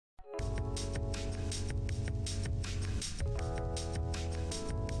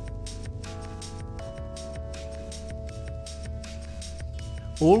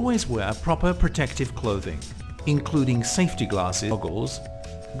Always wear proper protective clothing, including safety glasses, goggles,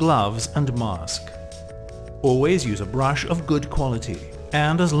 gloves and mask. Always use a brush of good quality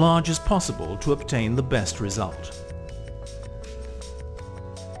and as large as possible to obtain the best result.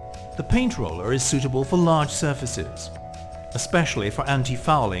 The paint roller is suitable for large surfaces, especially for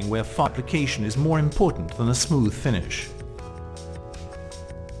anti-fouling where fine application is more important than a smooth finish.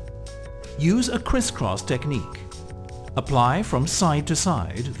 Use a crisscross technique. Apply from side to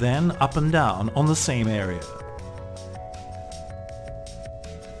side, then up and down on the same area.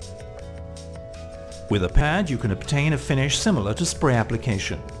 With a pad you can obtain a finish similar to spray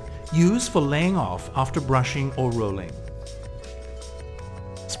application. Use for laying off after brushing or rolling.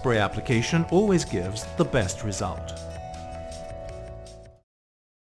 Spray application always gives the best result.